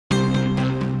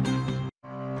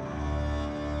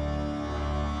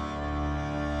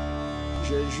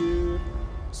Je jure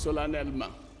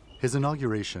solennellement. His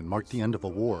inauguration marked the end of a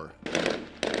war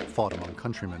fought among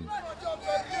countrymen.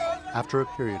 After a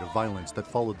period of violence that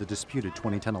followed the disputed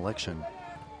 2010 election,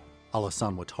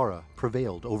 Alassane Outtara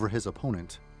prevailed over his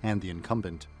opponent and the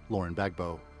incumbent, Laurent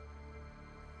Gbagbo.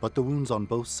 But the wounds on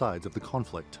both sides of the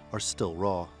conflict are still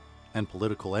raw, and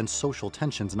political and social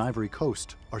tensions in Ivory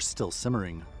Coast are still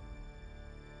simmering.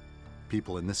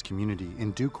 People in this community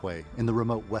in Duque, in the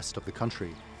remote west of the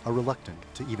country, are reluctant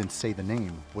to even say the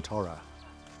name Outtara.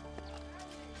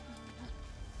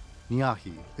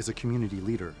 Niahi is a community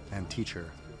leader and teacher.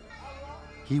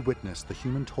 He witnessed the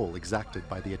human toll exacted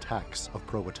by the attacks of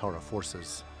pro-Outtara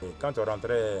forces.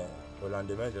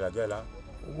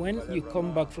 When you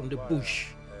come back from the bush,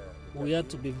 we had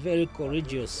to be very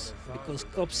courageous because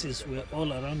corpses were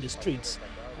all around the streets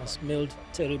and smelled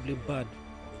terribly bad.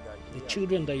 The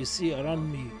children that you see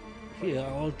around me here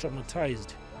are all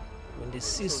traumatized. When they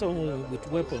see someone with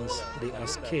weapons, they are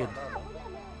scared.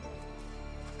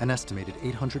 An estimated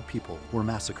 800 people were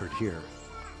massacred here.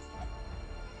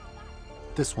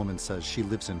 This woman says she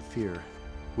lives in fear,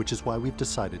 which is why we've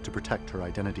decided to protect her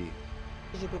identity.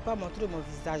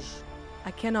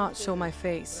 I cannot show my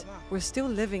face. We're still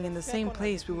living in the same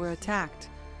place we were attacked,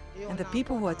 and the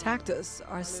people who attacked us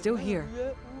are still here.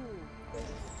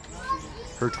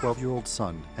 Her 12-year-old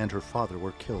son and her father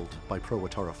were killed by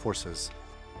pro-Outtara forces.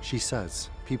 She says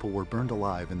people were burned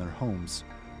alive in their homes,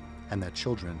 and that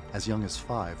children as young as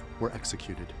 5 were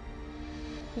executed.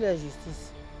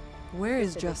 Where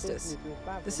is justice?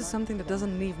 This is something that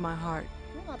doesn't leave my heart.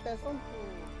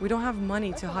 We don't have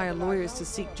money to hire lawyers to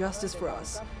seek justice for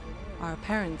us. Our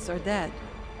parents are dead.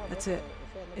 That's it.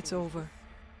 It's over.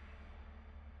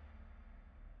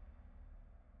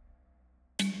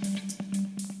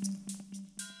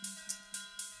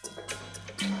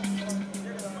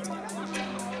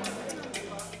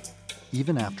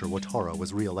 Even after Outtara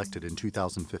was re-elected in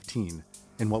 2015,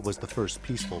 in what was the first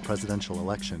peaceful presidential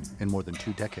election in more than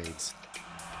 2 decades,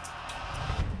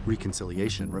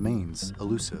 reconciliation remains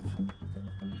elusive.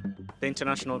 The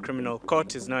International Criminal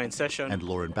Court is now in session. And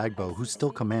Laurent Gbagbo, who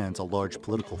still commands a large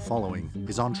political following,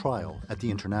 is on trial at the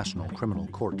International Criminal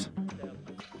Court.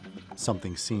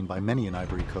 Something seen by many in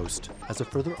Ivory Coast as a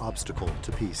further obstacle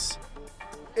to peace.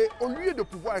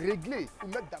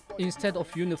 Instead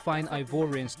of unifying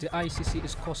Ivorians, the ICC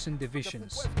is causing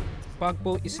divisions.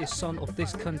 Gbagbo is a son of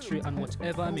this country, and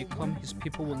whatever may come, his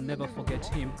people will never forget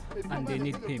him, and they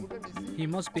need him. He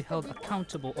must be held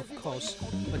accountable, of course,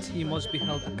 but he must be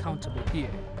held accountable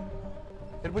here.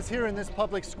 It was here in this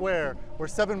public square where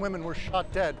 7 women were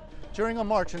shot dead during a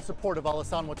march in support of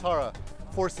Alassane Outtara.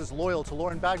 Forces loyal to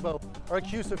Laurent Gbagbo are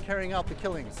accused of carrying out the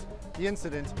killings. The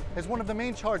incident is one of the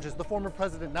main charges the former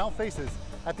president now faces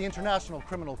at the International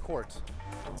Criminal Court.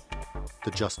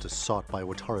 The justice sought by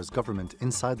Ouattara's government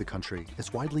inside the country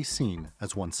is widely seen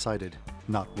as one-sided.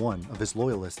 Not one of his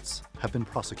loyalists have been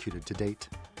prosecuted to date.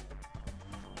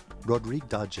 Rodrigue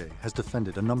Dadje has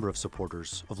defended a number of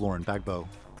supporters of Laurent Gbagbo,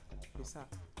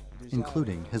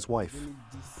 including his wife.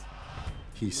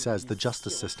 He says the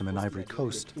justice system in Ivory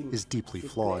Coast is deeply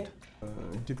flawed.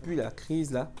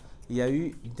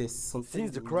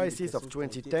 Since the crisis of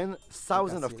 2010,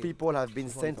 thousands of people have been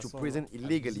sent to prison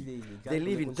illegally. They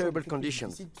live in terrible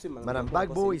conditions. Madame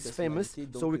Gbagbo is famous,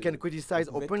 so we can criticize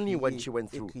openly what she went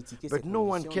through. But no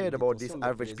one cared about these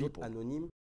average people.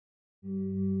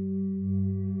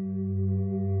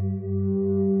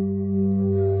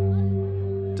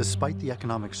 Despite the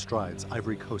economic strides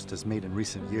Ivory Coast has made in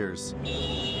recent years,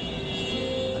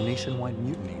 a nationwide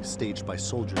mutiny staged by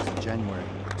soldiers in January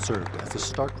served as a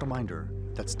stark reminder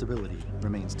that stability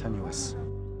remains tenuous.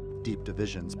 Deep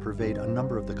divisions pervade a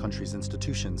number of the country's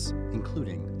institutions,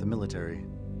 including the military.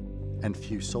 And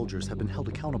few soldiers have been held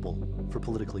accountable for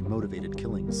politically motivated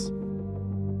killings.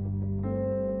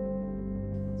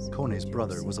 Kone's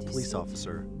brother was a police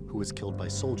officer who was killed by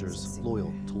soldiers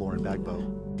loyal to Laurent Gbagbo.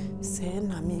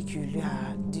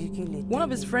 One of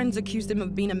his friends accused him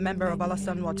of being a member of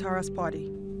Alassane Ouattara's party.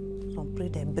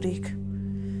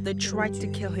 They tried to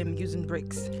kill him using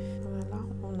bricks.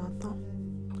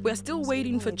 We are still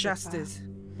waiting for justice,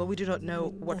 but we do not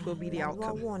know what will be the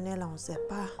outcome.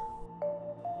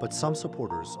 But some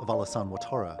supporters of Alassane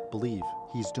Outtara believe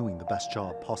he's doing the best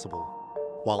job possible,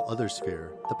 while others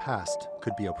fear the past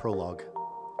could be a prologue.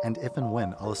 And if and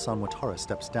when Alassane Outtara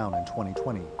steps down in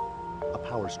 2020, a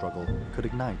power struggle could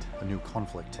ignite a new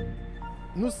conflict.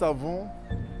 We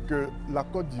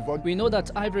know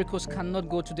that Ivory Coast cannot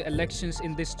go to the elections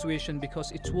in this situation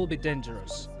because it will be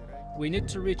dangerous. We need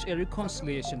to reach a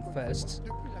reconciliation first.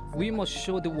 We must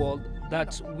show the world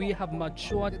that we have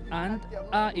matured and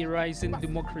are a rising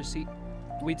democracy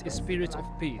with a spirit of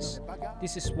peace.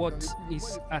 This is what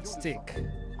is at stake.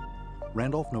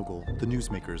 Randolph Nogle, The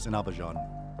Newsmakers in Abidjan.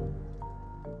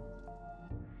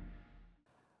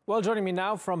 Well, joining me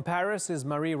now from Paris is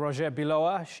Marie-Roger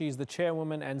Biloa. She's the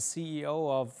chairwoman and CEO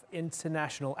of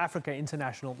Africa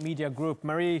International Media Group.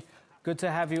 Marie, good to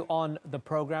have you on the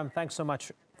program. Thanks so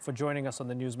much for joining us on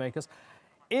the Newsmakers.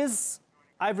 Is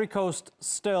Ivory Coast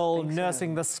still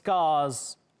nursing the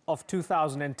scars of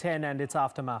 2010 and its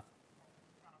aftermath?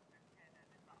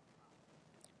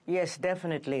 Yes,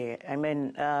 definitely. I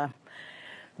mean,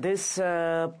 this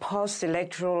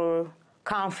post-electoral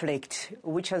conflict,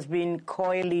 which has been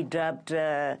coyly dubbed,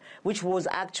 which was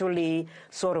actually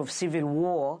sort of civil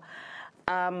war,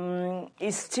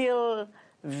 is still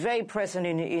very present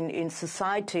in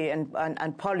society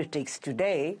and politics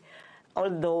today,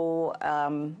 although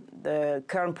the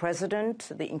current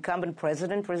president, the incumbent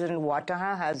president, President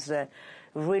Outtara, has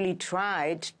really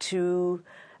tried to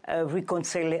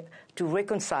reconcile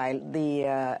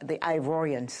the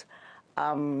Ivorians.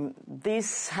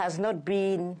 This has not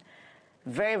been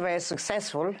very, very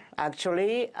successful,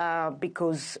 actually,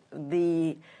 because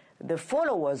the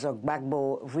followers of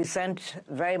Gbagbo resent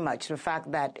very much the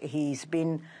fact that he's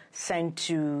been sent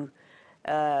to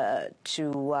the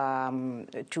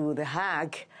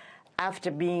Hague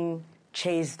after being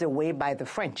chased away by the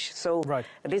French. So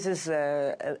this is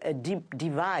a deep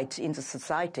divide in the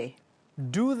society.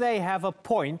 Do they have a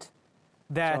point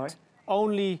that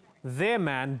only their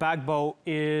man, Gbagbo,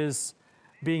 is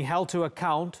being held to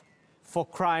account for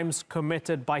crimes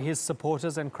committed by his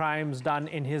supporters and crimes done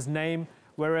in his name,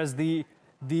 whereas the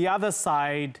other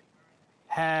side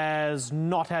has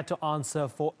not had to answer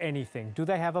for anything? Do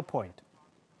they have a point?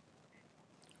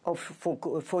 Oh,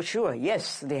 for sure,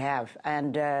 yes, they have.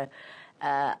 And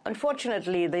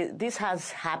unfortunately, this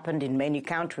has happened in many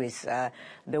countries.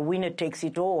 The winner takes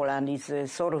it all, and it's a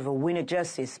sort of a winner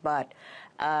justice. But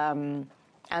and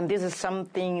this is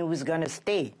something who's going to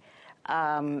stay.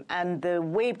 And the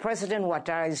way President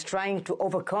Outtara is trying to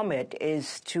overcome it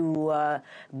is to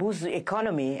boost the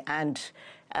economy, and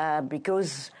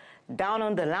because down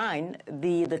on the line,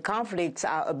 the conflicts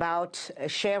are about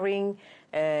sharing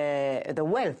the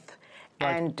wealth.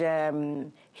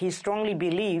 And he strongly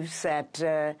believes that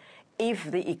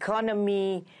if the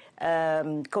economy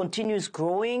continues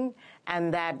growing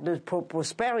and that the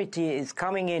prosperity is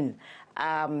coming in,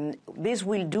 this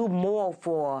will do more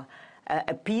for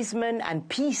appeasement and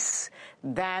peace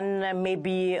than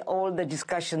maybe all the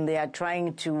discussion they are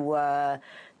trying to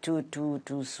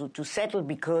settle,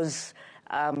 because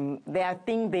there are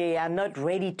things they are not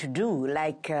ready to do,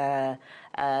 like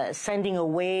sending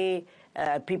away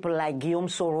people like Guillaume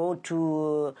Soro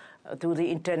to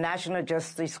the International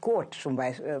Justice Court,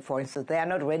 for instance. They are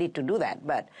not ready to do that.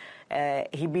 But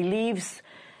he believes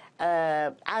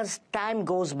as time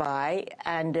goes by,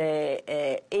 and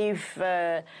if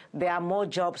there are more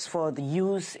jobs for the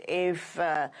youth, if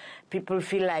people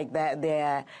feel like that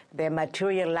their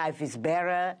material life is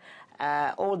better,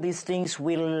 all these things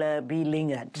will be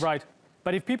lingered. Right.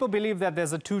 But if people believe that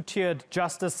there's a two-tiered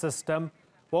justice system,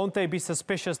 won't they be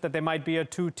suspicious that there might be a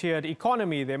two-tiered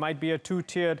economy? There might be a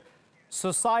two-tiered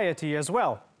society as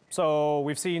well. So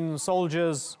we've seen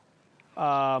soldiers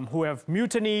who have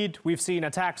mutinied. We've seen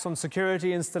attacks on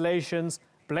security installations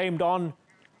blamed on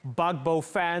Gbagbo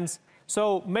fans.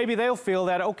 So maybe they'll feel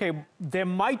that, okay, there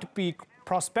might be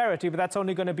prosperity, but that's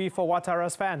only going to be for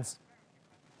Ouattara's fans.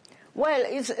 Well,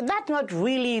 that's not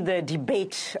really the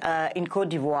debate in Côte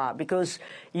d'Ivoire, because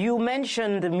you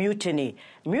mentioned the mutiny.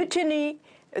 Mutiny,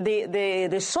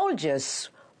 the soldiers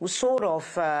who sort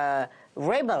of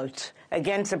rebelled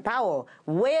against the power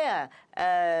were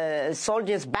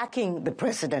soldiers backing the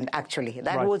president, actually.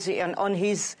 That was on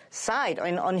his side,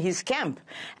 on his camp.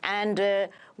 And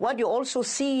what you also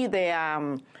see,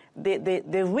 the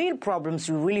real problems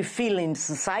you really feel in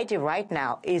society right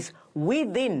now is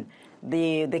within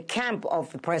the camp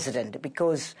of the president,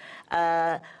 because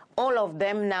all of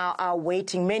them now are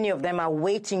waiting, many of them are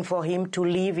waiting for him to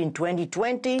leave in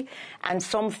 2020, and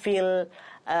some feel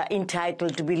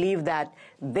entitled to believe that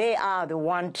they are the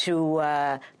one to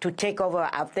take over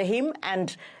after him.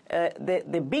 And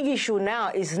the big issue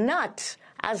now is not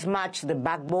as much the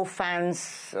Gbagbo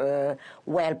fans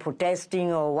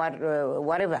protesting or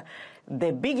whatever.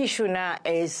 The big issue now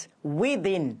is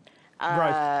within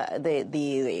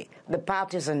the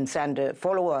partisans and the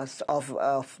followers of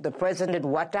the President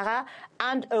Ouattara,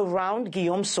 and around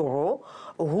Guillaume Soro,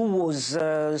 who was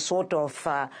sort of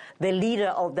the leader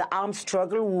of the armed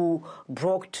struggle who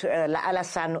brought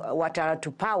Alassane Outtara to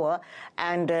power.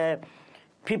 And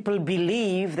people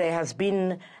believe there has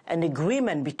been an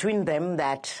agreement between them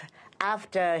that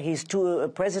after his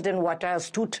President Ouattara's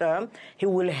two terms, he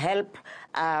will help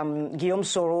Guillaume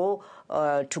Soro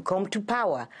to come to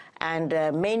power, and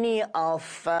many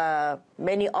other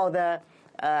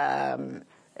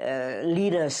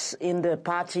leaders in the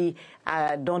party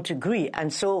don't agree,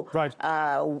 and so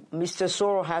Mr.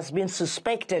 Soro has been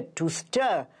suspected to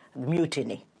stir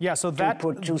mutiny. Yeah, so that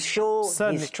to show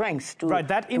his strength, to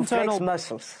flex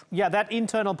muscles. Yeah, that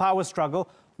internal power struggle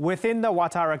within the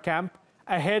Ouattara camp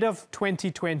ahead of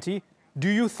 2020. Do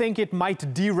you think it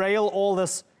might derail all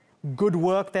this good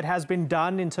work that has been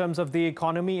done in terms of the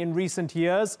economy in recent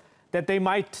years? That they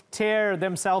might tear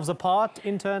themselves apart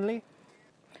internally?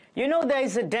 You know, there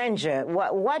is a danger.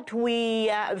 What we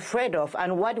are afraid of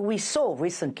and what we saw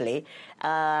recently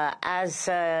as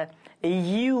a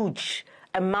huge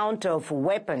amount of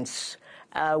weapons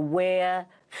were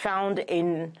found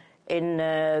in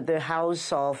the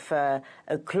house of a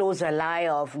close ally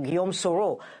of Guillaume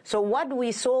Soro. So what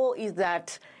we saw is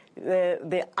that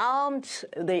the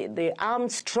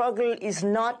armed struggle is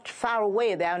not far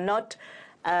away. They are not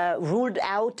ruled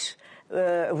out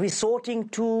resorting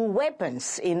to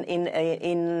weapons in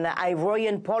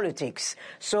Ivorian politics.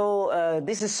 So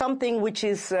this is something which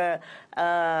is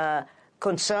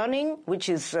concerning, which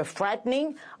is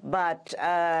frightening, but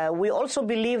we also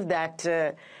believe that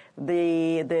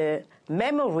the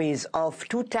memories of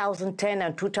 2010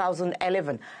 and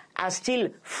 2011 are still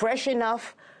fresh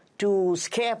enough to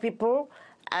scare people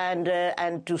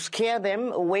and to scare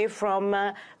them away from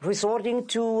resorting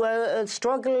to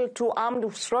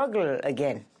armed struggle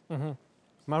again. Mm-hmm.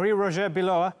 Marie-Roger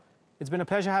Biloa, it's been a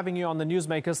pleasure having you on the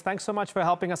Newsmakers. Thanks so much for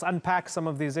helping us unpack some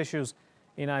of these issues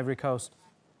in Ivory Coast.